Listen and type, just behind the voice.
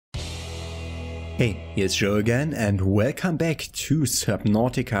Hey, here's Joe again, and welcome back to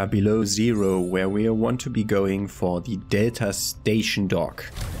Subnautica Below Zero, where we want to be going for the Delta Station dock.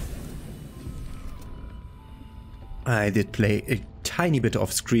 I did play a tiny bit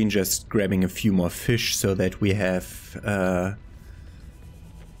off screen, just grabbing a few more fish so that we have... I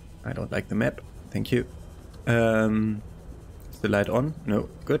don't like the map, thank you. Is the light on? No,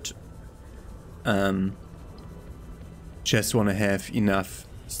 good. Just want to have enough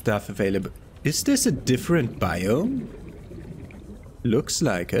stuff available. Is this a different biome? Looks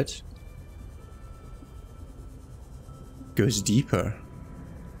like it. Goes deeper.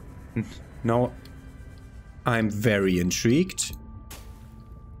 Now I'm very intrigued.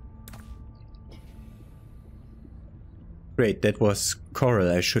 Great, that was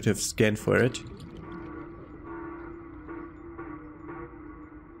coral. I should have scanned for it.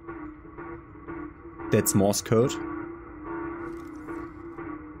 That's Morse code.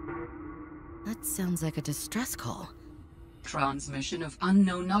 That sounds like a distress call. Transmission of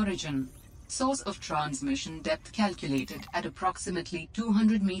unknown origin. Source of transmission depth calculated at approximately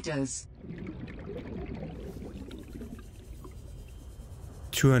 200 meters.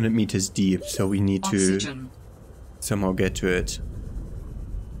 200 meters deep, so we need Oxygen. to somehow get to it.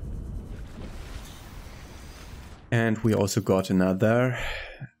 And we also got another...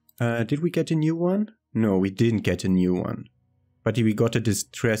 did we get a new one? No, we didn't get a new one. But we got a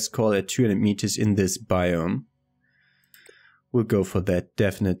distress call at 200 meters in this biome. We'll go for that,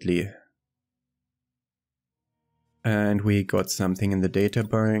 definitely. And we got something in the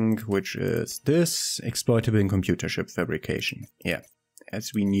databank, which is this. Exploitable in computer ship fabrication. Yeah,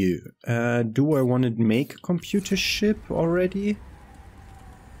 as we knew. Do I want to make a computer ship already?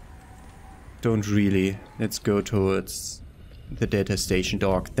 Don't really. Let's go towards the data station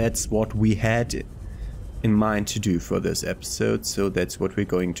dock. That's what we had in mind to do for this episode, so that's what we're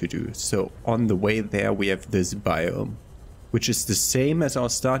going to do. So on the way there we have this biome, which is the same as our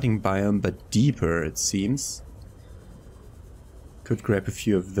starting biome but deeper, it seems. Could grab a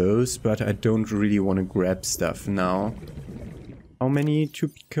few of those, but I don't really want to grab stuff now. How many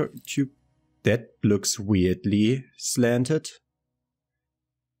tube... That looks weirdly slanted.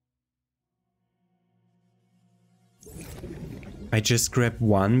 I just grabbed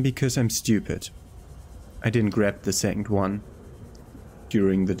one because I'm stupid. I didn't grab the second one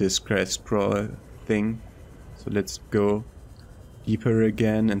during the distress crawl thing. So let's go deeper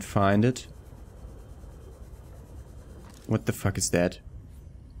again and find it. What the fuck is that?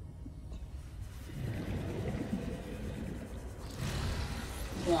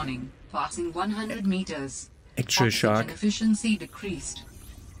 Warning. Passing 100 meters. Actual Oxygen shark. efficiency decreased.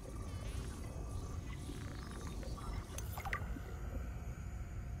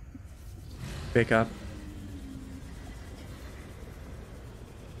 Back up.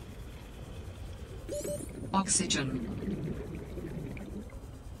 Oxygen.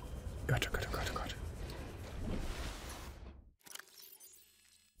 God.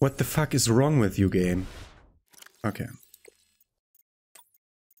 What the fuck is wrong with you, game? Okay.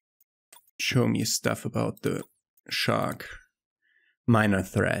 Show me stuff about the shark. Minor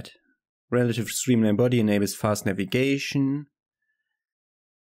threat. Relative streamlined body enables fast navigation.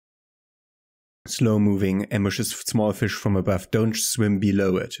 Slow moving, ambushes small fish from above. Don't swim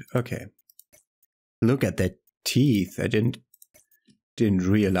below it. Okay. Look at that teeth. I didn't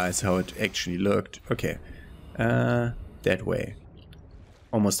realize how it actually looked. Okay. That way.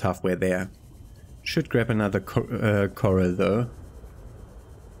 Almost halfway there. Should grab another coral though.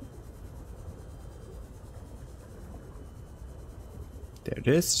 There it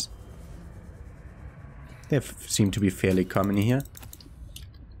is. They seem to be fairly common here.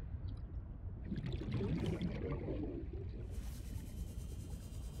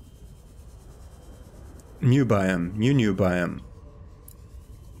 New biome, new biome.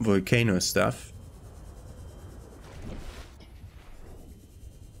 Volcano stuff.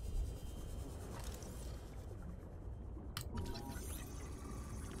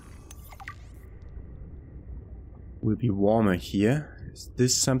 Will be warmer here. Is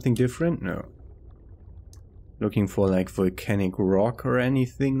this something different? No. Looking for like volcanic rock or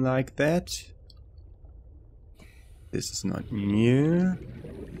anything like that. This is not new.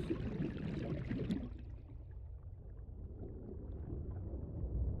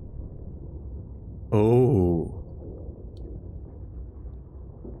 Oh.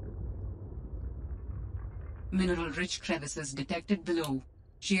 Mineral-rich crevices detected below.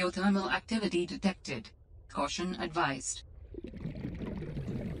 Geothermal activity detected. Caution advised.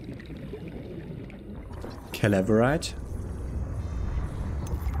 Calaverite.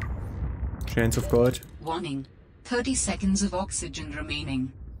 Chance of gold. Warning. 30 seconds of oxygen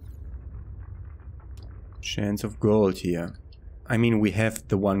remaining. Chance of gold here. I mean, we have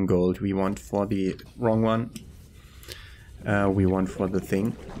the 1 gold we want for the wrong one. We want for the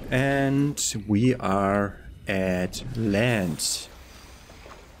thing. And we are at land. Is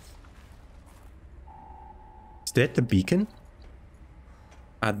that the beacon?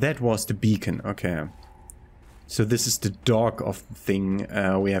 Ah, that was the beacon. Okay. So this is the dock of the thing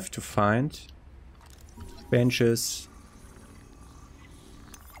we have to find. Benches.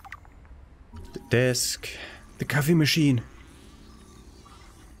 The desk. The coffee machine.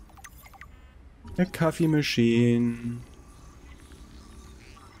 A coffee machine.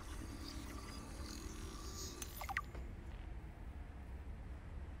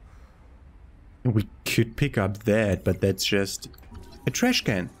 We could pick up that, but that's just a trash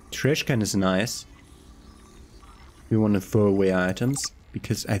can. Trash can is nice. We want to throw away items,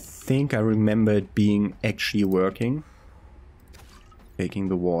 because I think I remember it being actually working. Taking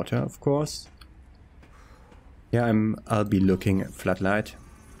the water, of course. Yeah, I'll be looking at floodlight.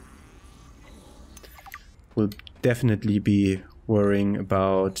 We'll definitely be worrying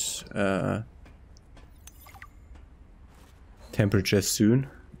about temperature soon.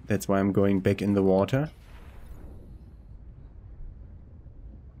 That's why I'm going back in the water.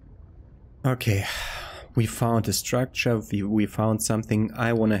 Okay, we found a structure, we found something.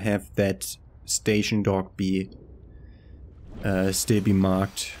 I want to have that station dock be still be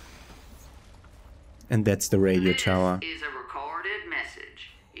marked. And that's the radio tower. This is a recorded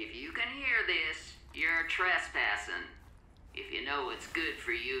message. If you can hear this, you're trespassing. If you know what's good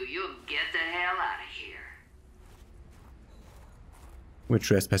for you, you'll get the hell out of here. We're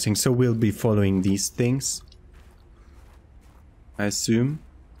trespassing, so we'll be following these things, I assume.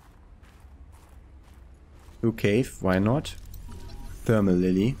 Blue cave, why not? Thermal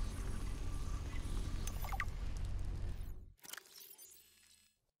lily.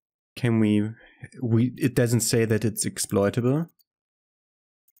 Can we... it doesn't say that it's exploitable.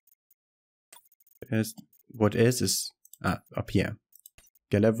 What is up here.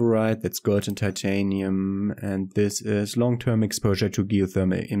 Galaverite, that's gold and titanium, and this is long-term exposure to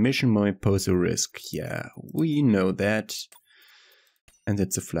geothermal emission might pose a risk. Yeah, we know that. And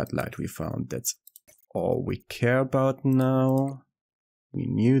that's a floodlight we found. That's all we care about now. We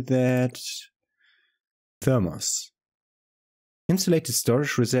knew that. Thermos. Insulated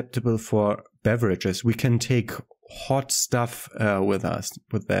storage receptacle for beverages. We can take hot stuff with us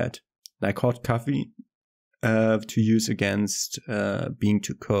with that. Like hot coffee. To use against being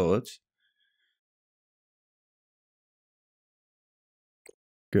too cold.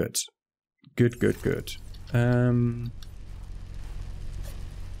 Good. Good.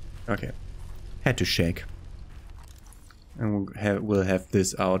 Okay. Had to shake. And we'll have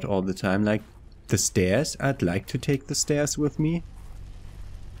this out all the time. Like the stairs. I'd like to take the stairs with me.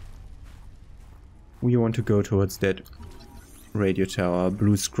 We want to go towards that radio tower.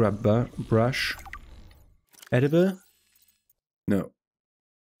 Blue scrub brush. Edible? No.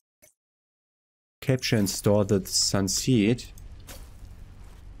 Capture and store the sunseed.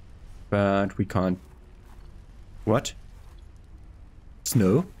 But we can't. What?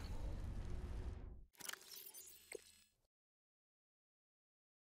 Snow?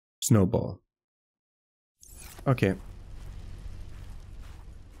 Snowball. Okay.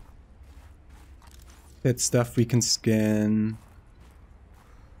 That stuff we can scan.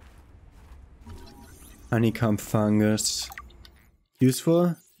 Honeycomb fungus.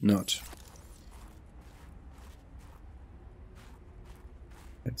 Useful? Not.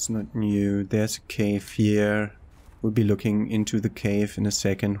 That's not new. There's a cave here. We'll be looking into the cave in a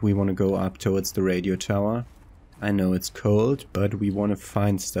second. We want to go up towards the radio tower. I know it's cold, but we want to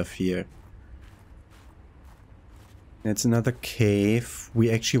find stuff here. That's another cave.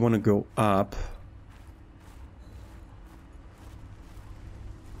 We actually want to go up.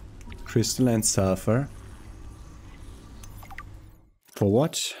 Crystal and sulfur. For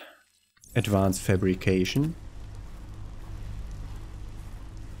what? Advanced fabrication.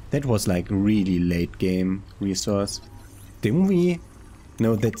 That was like really late game resource. Didn't we?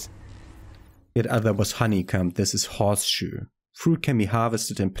 No, that other was honeycomb. This is horseshoe. Fruit can be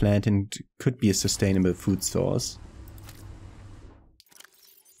harvested and planted and could be a sustainable food source.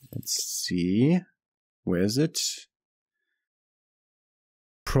 Let's see. Where is it?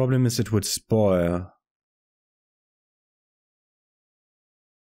 Problem is it would spoil.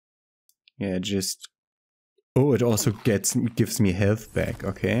 Yeah, just... Oh, it also gives me health back,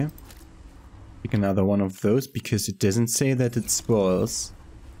 okay. Pick another one of those, because it doesn't say that it spoils.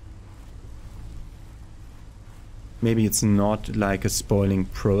 Maybe it's not like a spoiling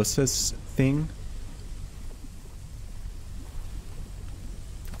process thing.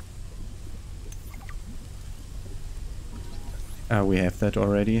 We have that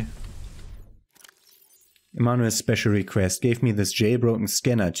already. Emmanuel's special request gave me this jailbroken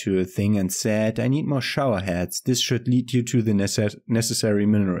scanner tool thing and said, I need more shower heads. This should lead you to the necessary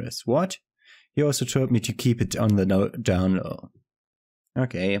minerals. What? He also told me to keep it on the down low.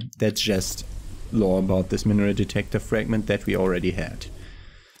 Okay, that's just lore about this mineral detector fragment that we already had.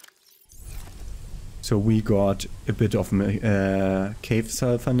 So we got a bit of cave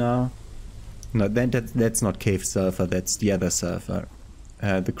sulfur now. No, that's not cave sulfur, that's the other sulfur.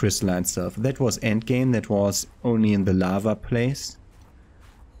 The crystalline sulfur. That was endgame, that was only in the lava place.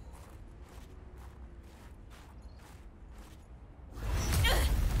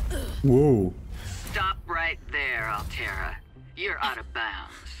 Whoa. Stop right there, Alterra. You're out of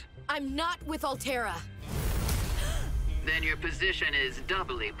bounds. I'm not with Alterra. Then your position is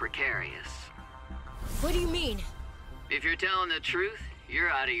doubly precarious. What do you mean? If you're telling the truth, you're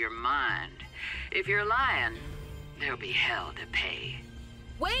out of your mind. If you're lying, there'll be hell to pay.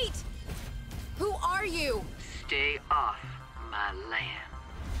 Wait! Who are you? Stay off my land.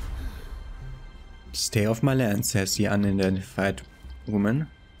 Stay off my land, says the unidentified woman.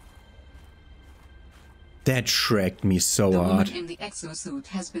 That shreked me so hard. The woman in the exosuit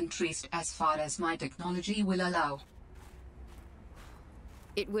has been traced as far as my technology will allow.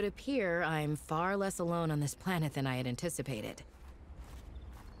 It would appear I'm far less alone on this planet than I had anticipated.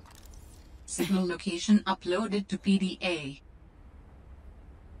 Signal location uploaded to PDA.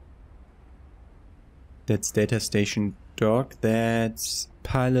 That's data station dock. That's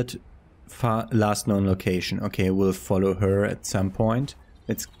pilot last known location. Okay, we'll follow her at some point.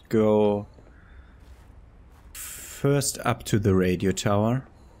 Let's go first up to the radio tower.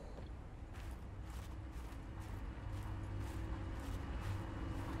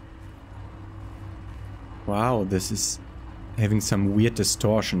 Wow, this is having some weird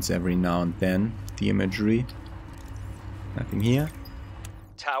distortions every now and then, the imagery. Nothing here.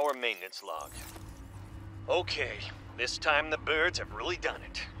 Tower maintenance log. Okay, this time the birds have really done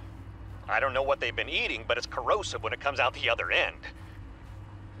it. I don't know what they've been eating, but it's corrosive when it comes out the other end.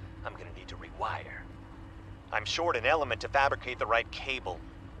 I'm gonna need to rewire. I'm short an element to fabricate the right cable.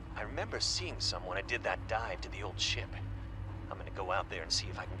 I remember seeing some when I did that dive to the old ship. I'm gonna go out there and see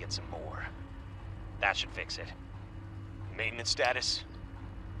if I can get some more. That should fix it. Maintenance status?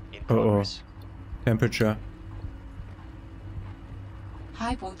 In progress. Temperature.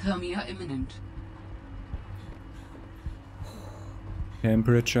 Hypothermia imminent.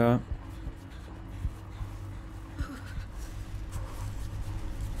 Temperature.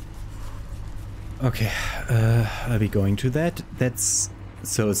 Okay, I'll be going to that. That's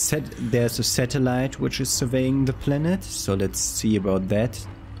so there's a satellite which is surveying the planet, so let's see about that.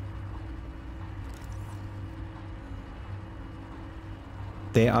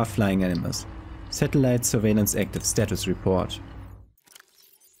 They are flying animals. Satellite surveillance active. Status report.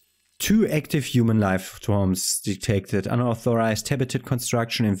 2 active human life forms detected. Unauthorized habitat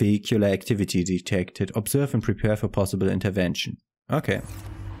construction and vehicular activity detected. Observe and prepare for possible intervention. Okay.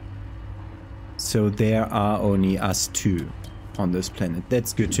 So there are only us 2 on this planet.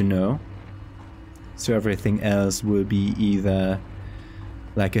 That's good to know. So everything else will be either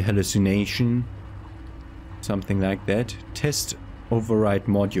like a hallucination, something like that. Test override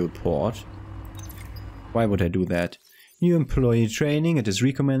module port. Why would I do that? New employee training. It is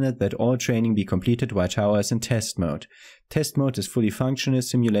recommended that all training be completed while tower is in test mode. Test mode is fully functional,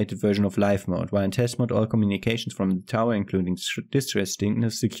 simulated version of live mode. While in test mode, all communications from the tower, including distress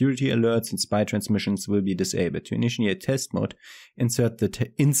signals, security alerts, and spy transmissions will be disabled. To initiate test mode, insert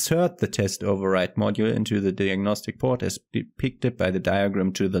the test override module into the diagnostic port as depicted by the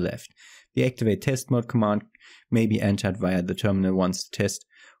diagram to the left. The activate test mode command may be entered via the terminal once the test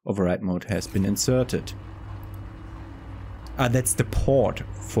override mode has been inserted. Ah, that's the port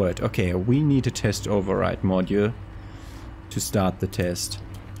for it. Okay, we need a test override module to start the test.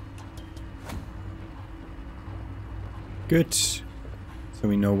 Good. So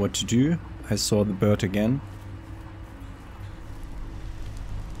we know what to do. I saw the bird again.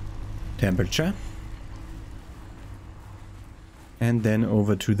 Temperature. And then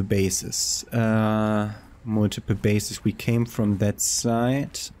over to the bases. Multiple bases. We came from that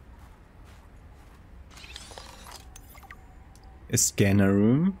side. A scanner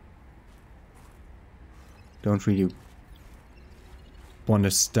room. Don't really want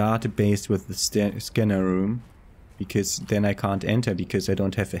to start a base with the scanner room, because then I can't enter because I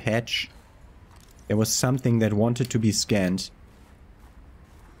don't have a hatch. There was something that wanted to be scanned.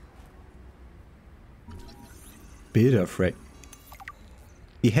 Builder frag.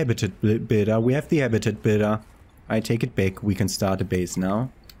 The habitat builder. We have the habitat builder. I take it back. We can start a base now.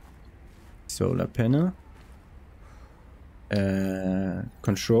 Solar panel.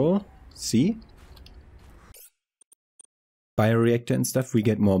 Control. C. Bioreactor and stuff. We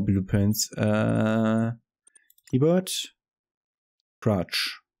get more blueprints. Keyboard.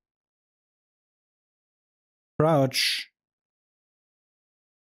 Crouch. Crouch.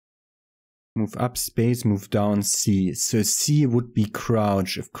 Move up, space, move down, C. So C would be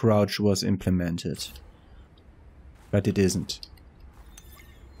crouch if crouch was implemented. But it isn't.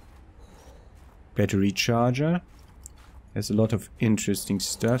 Battery charger. There's a lot of interesting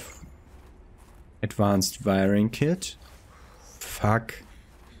stuff. Advanced wiring kit. Fuck.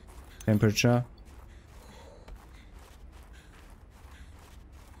 Temperature.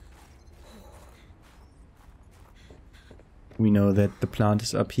 We know that the plant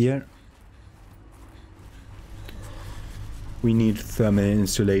is up here. We need thermal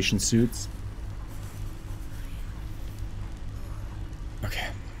insulation suits. Okay.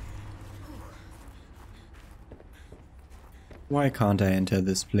 Why can't I enter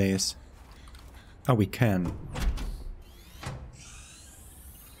this place? Oh, we can.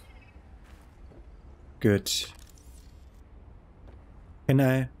 Good. Can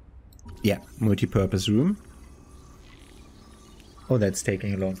I? Yeah, multi-purpose room. Oh, that's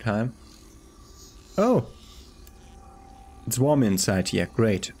taking a long time. Oh! It's warm inside here,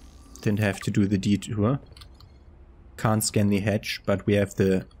 great. Didn't have to do the detour. Can't scan the hatch, but we have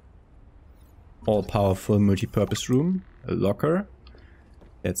the all-powerful multi-purpose room. A locker.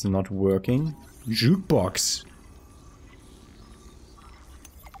 That's not working. Jukebox.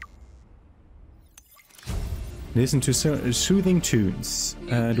 Listen to soothing tunes.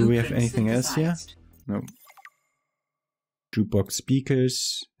 Do we have anything else here? No. Jukebox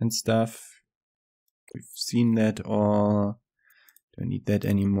speakers and stuff. We've seen that all. Don't need that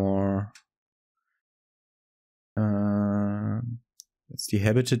anymore. That's the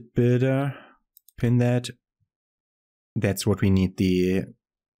habitat builder. Pin that. That's what we need. The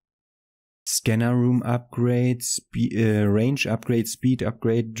scanner room upgrade, range upgrade, speed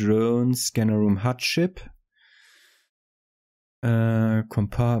upgrade, drone, scanner room HUD chip.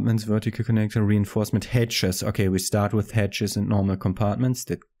 Compartments, vertical connector, reinforcement, hatches. Okay, we start with hatches and normal compartments.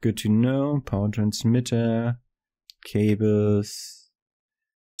 That's good to know. Power transmitter, cables.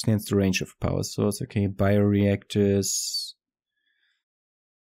 Extends the range of power source. Okay, bioreactors.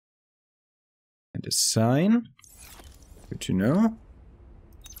 And a sign. Good to know.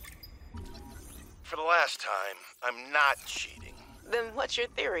 For the last time, I'm not cheating. Then what's your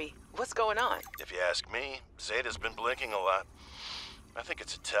theory? What's going on? If you ask me, Zeta's been blinking a lot. I think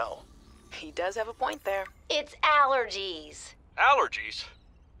it's a tell. He does have a point there. It's allergies. Allergies?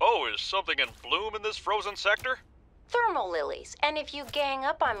 Oh, is something in bloom in this frozen sector? Thermal lilies. And if you gang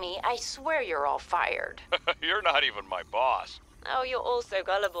up on me, I swear you're all fired. You're not even my boss. Oh, you're all so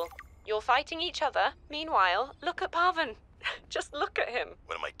gullible. You're fighting each other. Meanwhile, look at Parvin. Just look at him.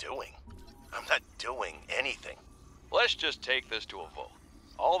 What am I doing? I'm not doing anything. Let's just take this to a vote.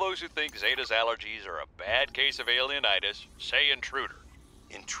 All those who think Zeta's allergies are a bad case of alienitis, say intruder.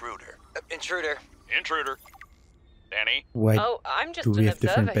 Intruder. Intruder. Intruder. Danny? Why Oh, I'm just do we an have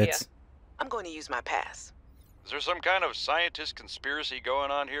different observer here. bets? I'm going to use my pass. Is there some kind of scientist conspiracy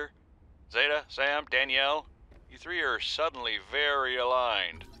going on here? Zeta, Sam, Danielle? You three are suddenly very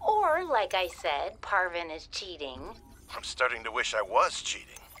aligned. Or, like I said, Parvin is cheating. I'm starting to wish I was cheating.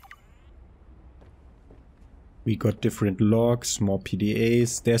 We got different logs, more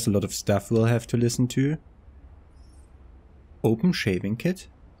PDAs. There's a lot of stuff we'll have to listen to. Open shaving kit.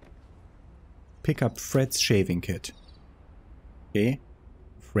 Pick up Fred's shaving kit. Okay.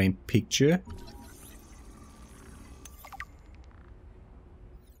 Frame picture.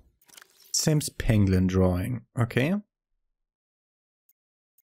 Sam's penguin drawing. Okay.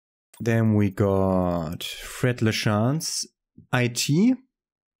 Then we got Fred Lachance, IT.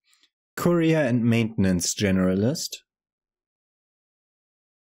 Courier and maintenance generalist.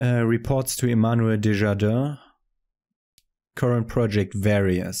 Reports to Emmanuel Desjardins. Current project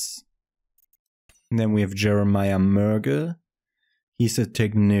various. And then we have Jeremiah Mergel. He's a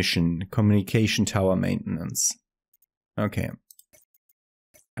technician. Communication tower maintenance. Okay.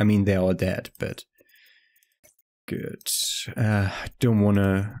 I mean, they're all dead, but good. Don't want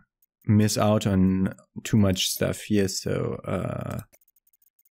to miss out on too much stuff here, so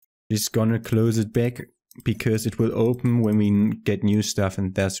just gonna close it back because it will open when we get new stuff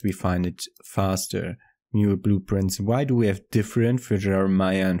and thus we find it faster. New blueprints. Why do we have different for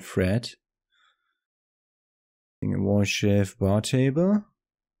Jeremiah and Fred? A war chef bar table.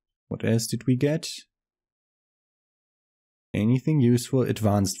 What else did we get? Anything useful?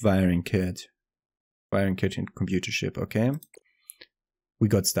 Advanced wiring kit. Wiring kit and computer chip, okay. We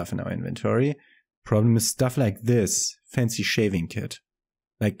got stuff in our inventory. Problem is stuff like this, fancy shaving kit.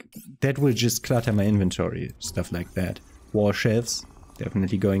 Like, that will just clutter my inventory, stuff like that. Wall shelves,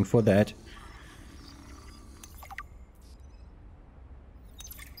 definitely going for that.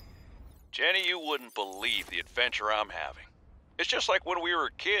 Jenny, you wouldn't believe the adventure I'm having. It's just like when we were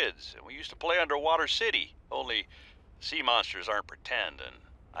kids and we used to play Underwater City, only sea monsters aren't pretend, and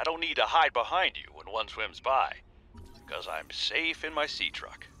I don't need to hide behind you when one swims by, because I'm safe in my sea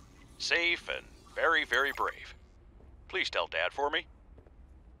truck. Safe and very, very brave. Please tell Dad for me.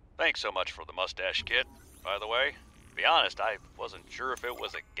 Thanks so much for the mustache kit, by the way. To be honest, I wasn't sure if it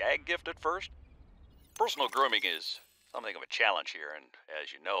was a gag gift at first. Personal grooming is something of a challenge here, and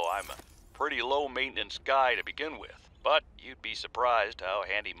as you know, I'm a pretty low-maintenance guy to begin with. But you'd be surprised how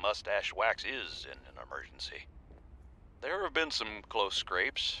handy mustache wax is in an emergency. There have been some close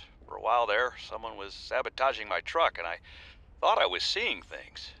scrapes. For a while there, someone was sabotaging my truck, and I thought I was seeing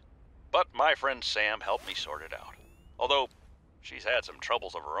things. But my friend Sam helped me sort it out. Although, she's had some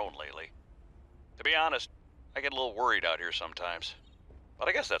troubles of her own lately. To be honest, I get a little worried out here sometimes. But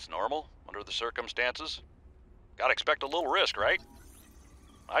I guess that's normal, under the circumstances. Gotta expect a little risk, right?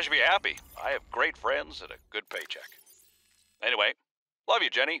 I should be happy. I have great friends and a good paycheck. Anyway, love you,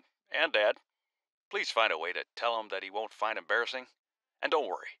 Jenny, and Dad. Please find a way to tell him that he won't find embarrassing. And don't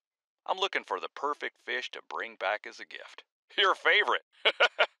worry, I'm looking for the perfect fish to bring back as a gift. Your favorite!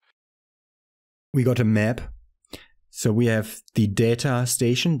 We got a map. So we have the data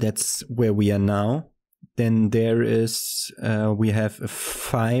station, that's where we are now. Then there is, we have a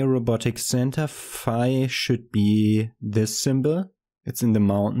Phi robotics center. Phi should be this symbol. It's in the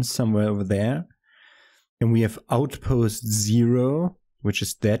mountains somewhere over there. And we have Outpost 0, which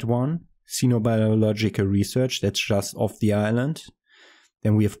is that one. Xenobiological research, that's just off the island.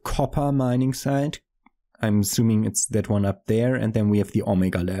 Then we have Copper mining site. I'm assuming it's that one up there. And then we have the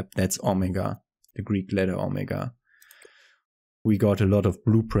Omega lab, that's Omega, the Greek letter Omega. We got a lot of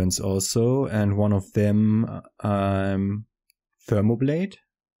blueprints also, and one of them, Thermoblade.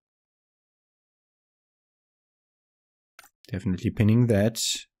 Definitely pinning that.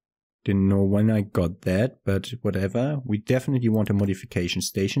 Didn't know when I got that, but whatever. We definitely want a modification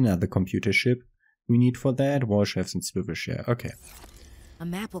station, another computer chip we need for that. Wall shelves and swivel share. Okay. A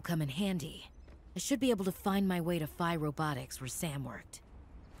map will come in handy. I should be able to find my way to Phi Robotics where Sam worked.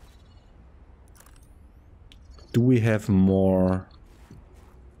 Do we have more?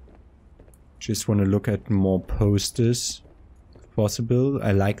 Just want to look at more posters, if possible.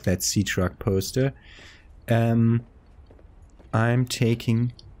 I like that sea truck poster. I'm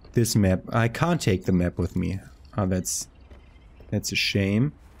taking this map. I can't take the map with me. Oh, that's a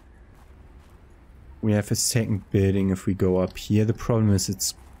shame. We have a second building if we go up here. The problem is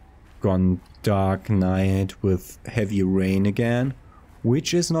it's gone dark night with heavy rain again,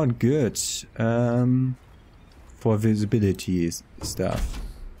 which is not good for visibility stuff.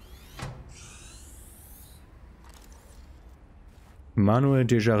 Manuel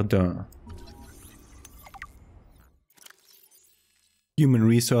Desjardins. Human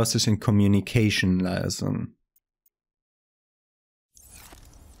resources and communication liaison.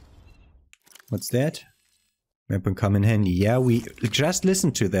 What's that? Map will come in handy. Yeah, we just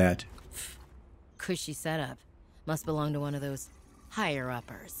listened to that. Cushy setup. Must belong to one of those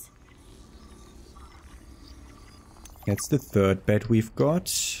higher-uppers. That's the third bed we've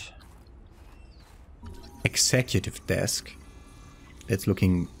got. Executive desk. That's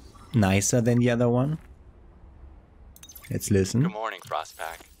looking nicer than the other one. Let's listen. Good morning,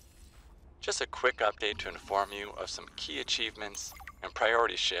 Frostpack. Just a quick update to inform you of some key achievements and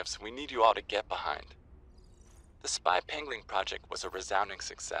priority shifts we need you all to get behind. The Spy Pangling project was a resounding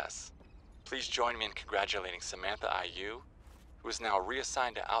success. Please join me in congratulating Samantha IU, who is now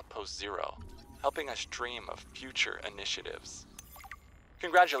reassigned to Outpost 0, helping us dream of future initiatives.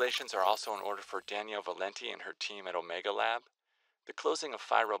 Congratulations are also in order for Danielle Valenti and her team at Omega Lab. The closing of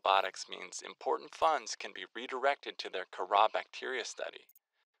Phi Robotics means important funds can be redirected to their Kara bacteria study,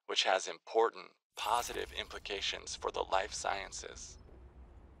 which has important, positive implications for the life sciences.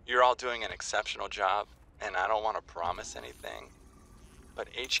 You're all doing an exceptional job, and I don't want to promise anything, but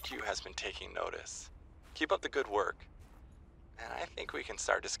HQ has been taking notice. Keep up the good work, and I think we can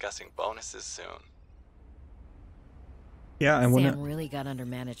start discussing bonuses soon. Yeah, Sam really got under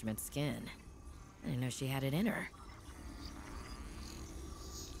management's skin. I didn't know she had it in her.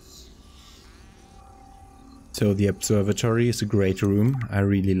 So the observatory is a great room. I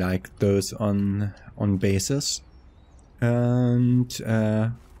really like those on bases. And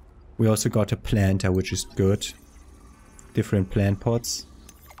we also got a planter, which is good. Different plant pots.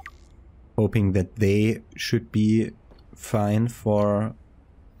 Hoping that they should be fine for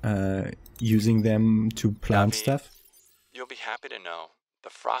using them to plant Davi, stuff? You'll be happy to know the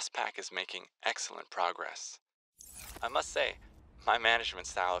Frost Pack is making excellent progress. I must say, my management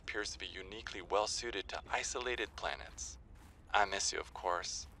style appears to be uniquely well suited to isolated planets. I miss you, of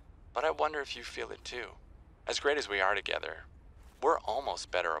course, but I wonder if you feel it too. As great as we are together, we're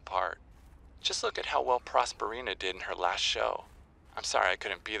almost better apart. Just look at how well Prosperina did in her last show. I'm sorry I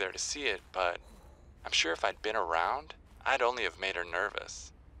couldn't be there to see it, but I'm sure if I'd been around, I'd only have made her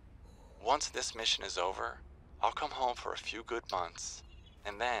nervous. Once this mission is over, I'll come home for a few good months.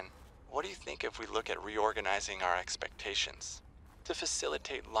 And then, what do you think if we look at reorganizing our expectations to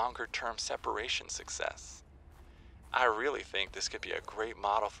facilitate longer-term separation success? I really think this could be a great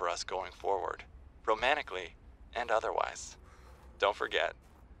model for us going forward, romantically and otherwise. Don't forget,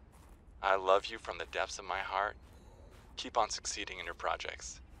 I love you from the depths of my heart. Keep on succeeding in your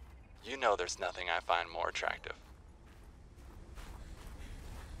projects. You know there's nothing I find more attractive.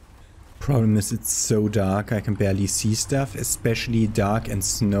 Problem is it's so dark I can barely see stuff, especially dark and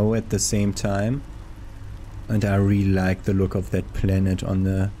snow at the same time. And I really like the look of that planet on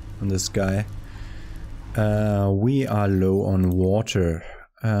the sky. We are low on water.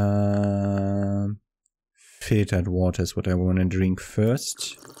 Filtered water is what I want to drink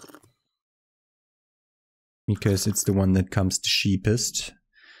first. Because it's the one that comes the cheapest.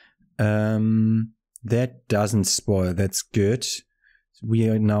 That doesn't spoil, that's good. We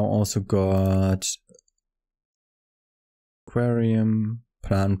are now also got aquarium,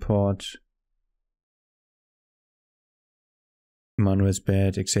 plant pot, Manuel's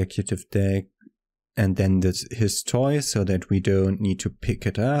bed, executive deck, and then his toys so that we don't need to pick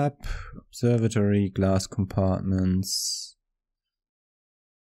it up. Observatory, glass compartments.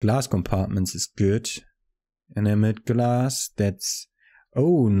 Glass compartments is good. Enamel glass, that's...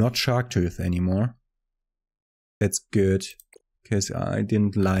 Oh, not shark tooth anymore. That's good. Because I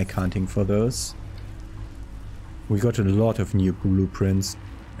didn't like hunting for those. We got a lot of new blueprints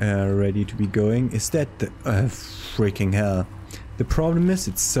ready to be going. Is that the... freaking hell. The problem is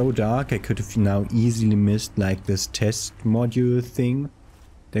it's so dark I could have now easily missed like this test module thing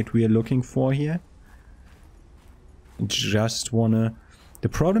that we are looking for here. Just wanna... The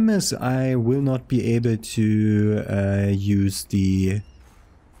problem is I will not be able to use the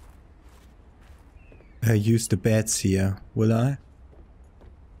beds here, will I?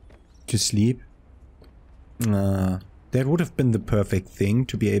 To sleep? That would have been the perfect thing,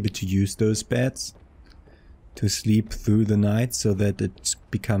 to be able to use those beds. To sleep through the night so that it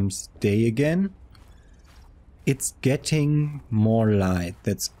becomes day again. It's getting more light,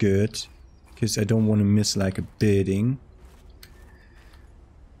 that's good. Because I don't want to miss like a building.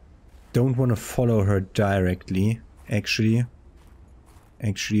 Don't want to follow her directly, actually.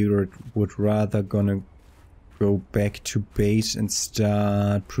 Actually, would rather gonna go back to base and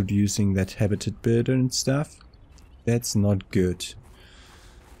start producing that habitat builder and stuff. That's not good.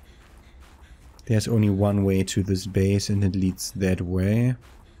 There's only one way to this base and it leads that way.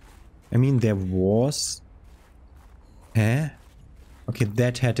 I mean, there was... Eh? Okay,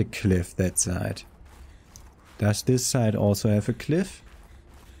 that had a cliff, that side. Does this side also have a cliff?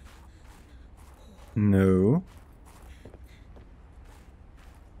 No.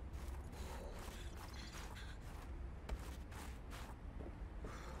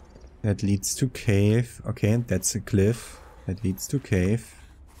 That leads to cave. Okay, that's a cliff. That leads to cave.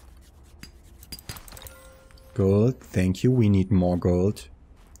 Gold, thank you. We need more gold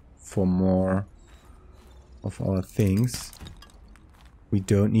for more of our things. We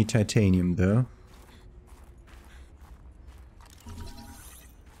don't need titanium though.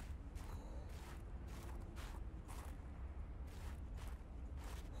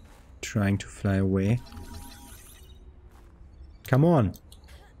 Trying to fly away. Come on.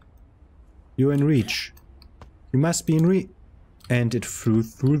 You're in reach. You must be in reach. And it flew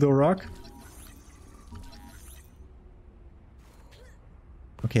through the rock.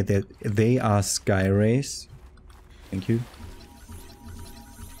 Okay, they are sky rays. Thank you.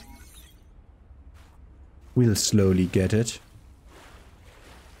 We'll slowly get it.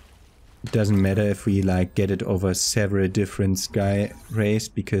 It doesn't matter if we like get it over several different sky rays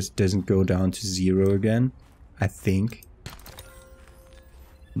because it doesn't go down to 0 again. I think.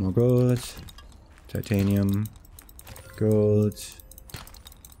 More gold. Titanium. Gold.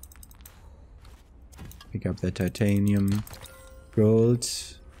 Pick up that titanium. Gold.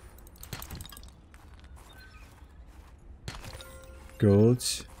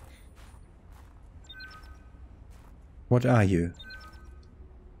 Gold. What are you?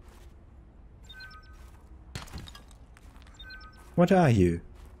 What are you?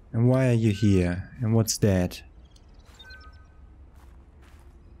 And why are you here? And what's that?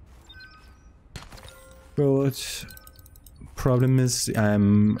 gold. Problem is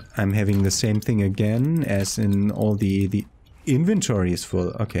I'm having the same thing again as in all the inventory is full.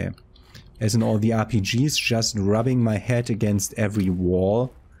 Okay. As in all the RPGs, just rubbing my head against every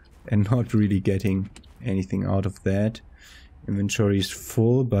wall and not really getting anything out of that. Inventory is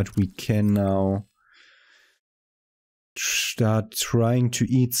full, but we can now start trying to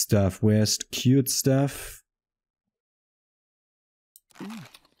eat stuff. Where's the cute stuff?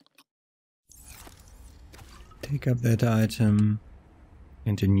 Take up that item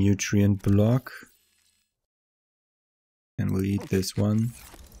and a nutrient block. And we'll eat this one.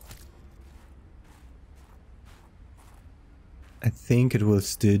 I think it will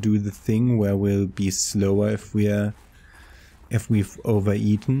still do the thing where we'll be slower if we've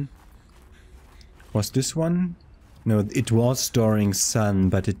overeaten. Was this one? No, it was storing sun,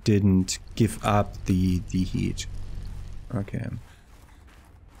 but it didn't give up the heat. Okay.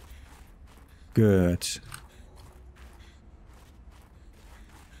 Good.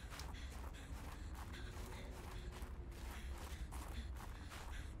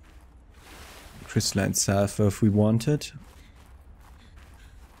 Crystalline sulfur if we want it.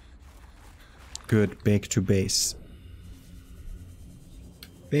 Good, back to base.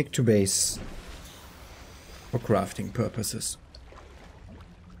 Back to base. For crafting purposes.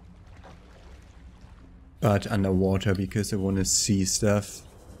 But underwater because I want to see stuff.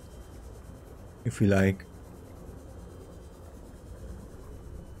 If we like.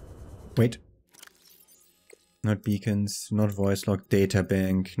 Wait. Not beacons, not voice log, data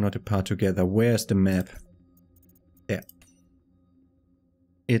bank, not apart together. Where's the map? There.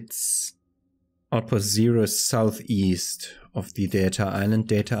 It's Outpost 0 southeast of the data island.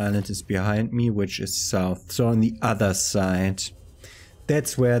 Data island is behind me, which is south. So on the other side.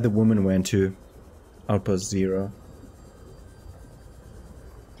 That's where the woman went to. Outpost 0.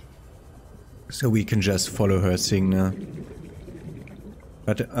 So we can just follow her signal.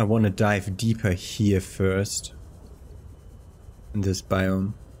 But I want to dive deeper here first. In this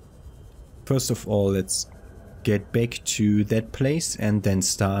biome. First of all, let's get back to that place and then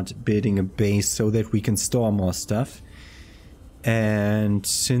start building a base so that we can store more stuff. And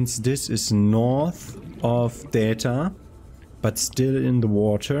since this is north of data, but still in the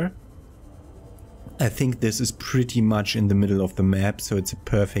water, I think this is pretty much in the middle of the map, so it's a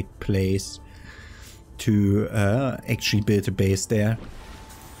perfect place to actually build a base there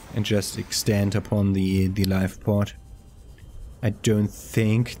and just extend upon the life pod. I don't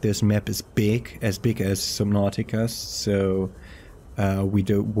think this map is as big as Subnautica's, so we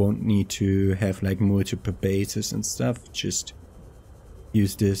won't need to have like multiple bases and stuff. Just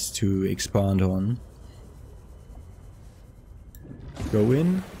use this to expand on. Go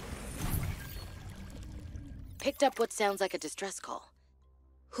in. Picked up what sounds like a distress call.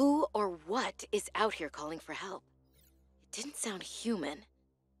 Who or what is out here calling for help? It didn't sound human.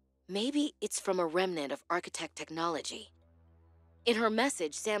 Maybe it's from a remnant of architect technology. In her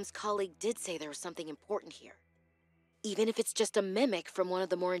message, Sam's colleague did say there was something important here. Even if it's just a mimic from one of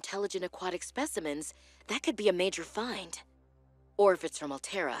the more intelligent aquatic specimens, that could be a major find. Or if it's from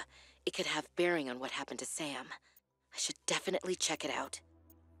Alterra, it could have bearing on what happened to Sam. I should definitely check it out.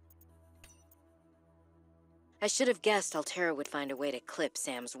 I should have guessed Alterra would find a way to clip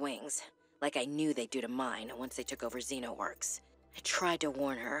Sam's wings, like I knew they'd do to mine once they took over Xenoworks. I tried to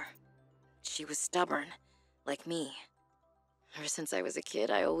warn her. She was stubborn, like me. Ever since I was a kid,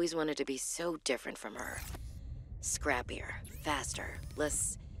 I always wanted to be so different from her. Scrappier, faster,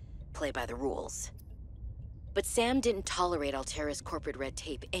 less play by the rules. But Sam didn't tolerate Alterra's corporate red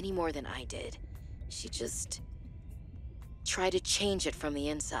tape any more than I did. She just tried to change it from the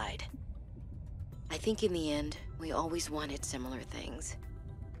inside. I think in the end, we always wanted similar things.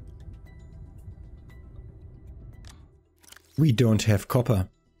 We don't have copper.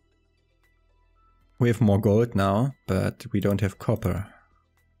 We have more gold now, but we don't have copper.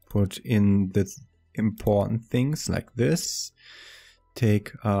 Put in the important things like this.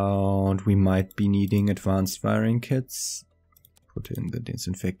 Take out, we might be needing advanced firing kits. Put in the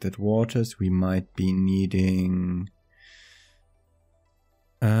disinfected waters. We might be needing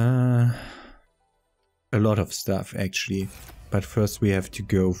a lot of stuff actually. But first we have to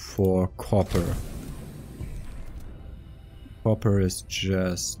go for copper. Copper is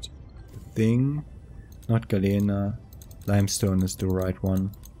just a thing. Not galena. Limestone is the right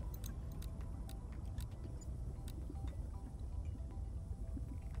one.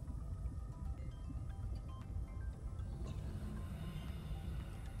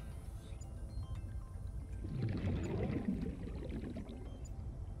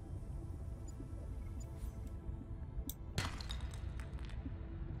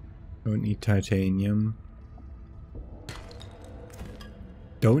 Don't need titanium.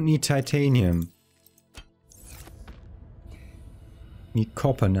 Don't need titanium. Need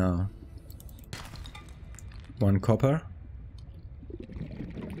copper now. 1 copper.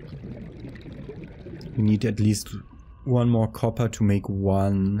 We need at least 1 more copper to make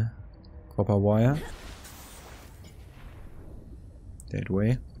 1 copper wire. That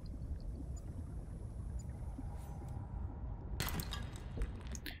way.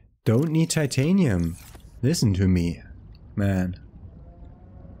 Don't need titanium. Listen to me, man.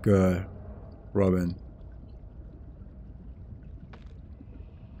 Girl. Robin.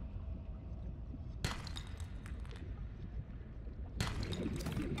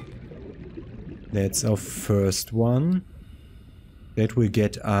 That's our first one. That will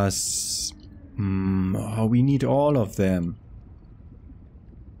get us... oh, we need all of them.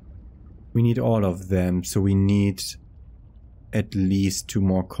 We need all of them, so we need at least 2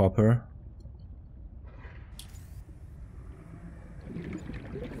 more copper.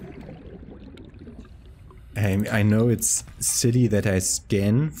 I know it's silly that I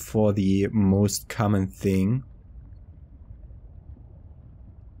scan for the most common thing.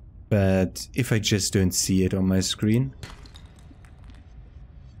 But if I just don't see it on my screen,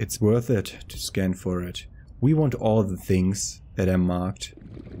 it's worth it to scan for it. We want all the things that are marked.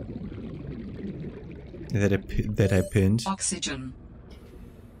 That I pinned. Oxygen.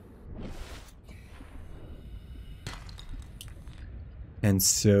 And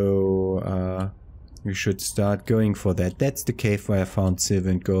so we should start going for that. That's the cave where I found silver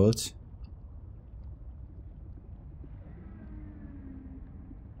and gold.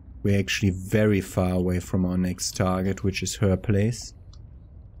 We're actually very far away from our next target, which is her place.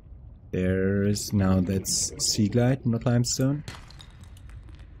 There's now that's seaglide, not limestone.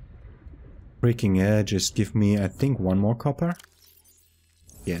 Freaking air, just give me, I think, 1 more copper.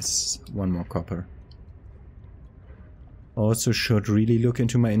 Yes, 1 more copper. Also should really look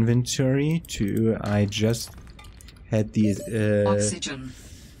into my inventory too. I just had these Oxygen.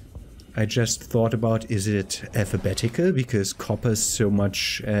 I just thought about, is it alphabetical, because copper is so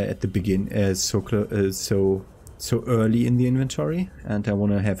much at the begin, so early in the inventory, and I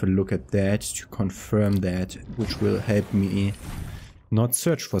want to have a look at that to confirm that, which will help me not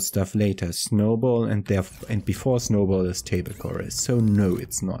search for stuff later. Snowball and before Snowball is table chorus, so no,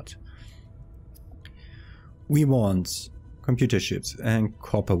 it's not. We want computer chips and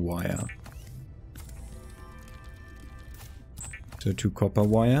copper wire. So 2 copper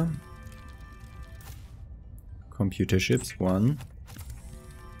wire. Computer chips, 1.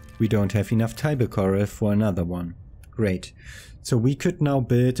 We don't have enough table coral for another one. Great. So we could now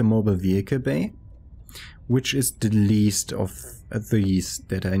build a mobile vehicle bay, which is the least of these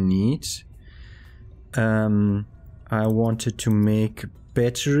that I need. I wanted to make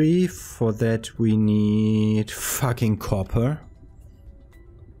battery. For that we need fucking copper.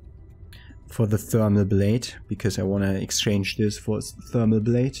 For the thermal blade, because I want to exchange this for thermal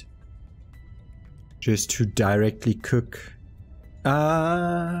blade. Just to directly cook.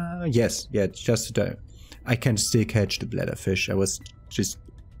 Yes, yeah, just to I can still catch the bladderfish. I was just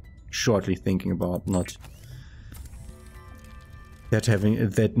shortly thinking about not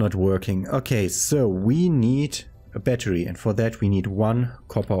not working. Okay, so we need a battery, and for that we need 1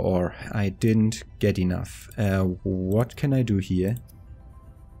 copper ore. I didn't get enough. What can I do here?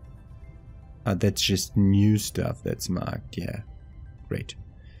 That's just new stuff that's marked. Yeah, great.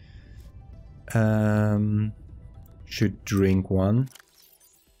 Should drink 1.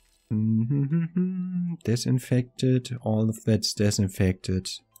 Disinfected. All of that's disinfected.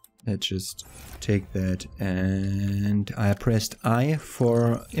 Let's just take that, and I pressed I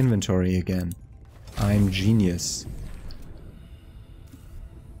for inventory again. I'm genius.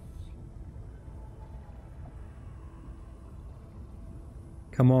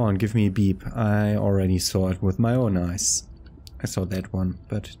 Come on, give me a beep. I already saw it with my own eyes. I saw that one,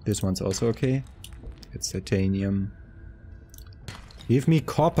 but this one's also okay. It's titanium. Give me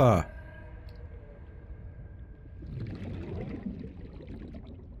copper!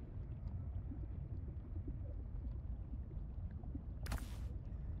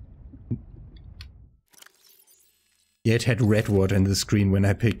 Yeah, it had red water in the screen when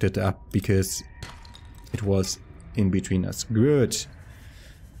I picked it up, because it was in between us. Good!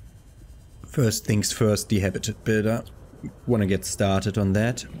 First things first, the habitat builder. Want to get started on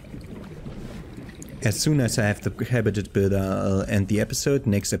that. As soon as I have the habitat builder, I'll end the episode.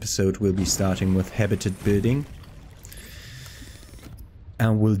 Next episode will be starting with habitat building.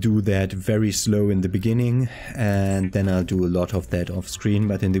 And we'll do that very slow in the beginning, and then I'll do a lot of that off screen,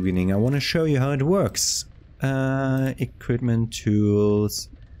 but in the beginning I want to show you how it works. Equipment, tools.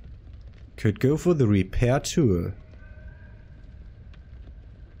 Could go for the repair tool.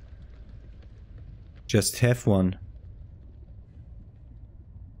 Just have one.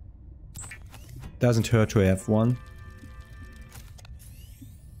 Doesn't hurt to have one.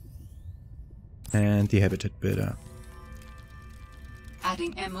 And the habitat builder.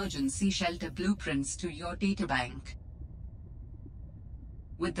 Adding emergency shelter blueprints to your databank.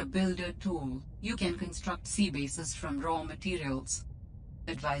 With the Builder tool, you can construct sea bases from raw materials.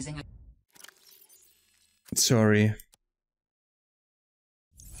 Advising Sorry.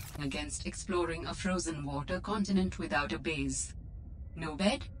 against exploring a frozen water continent without a base. No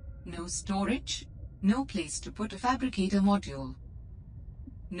bed, no storage, no place to put a fabricator module.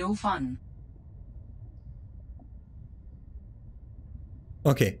 No fun.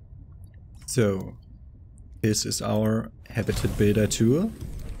 Okay. So, this is our habitat builder tool.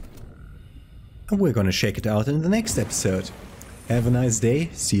 And we're gonna check it out in the next episode. Have a nice day.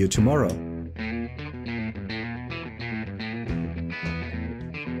 See you tomorrow.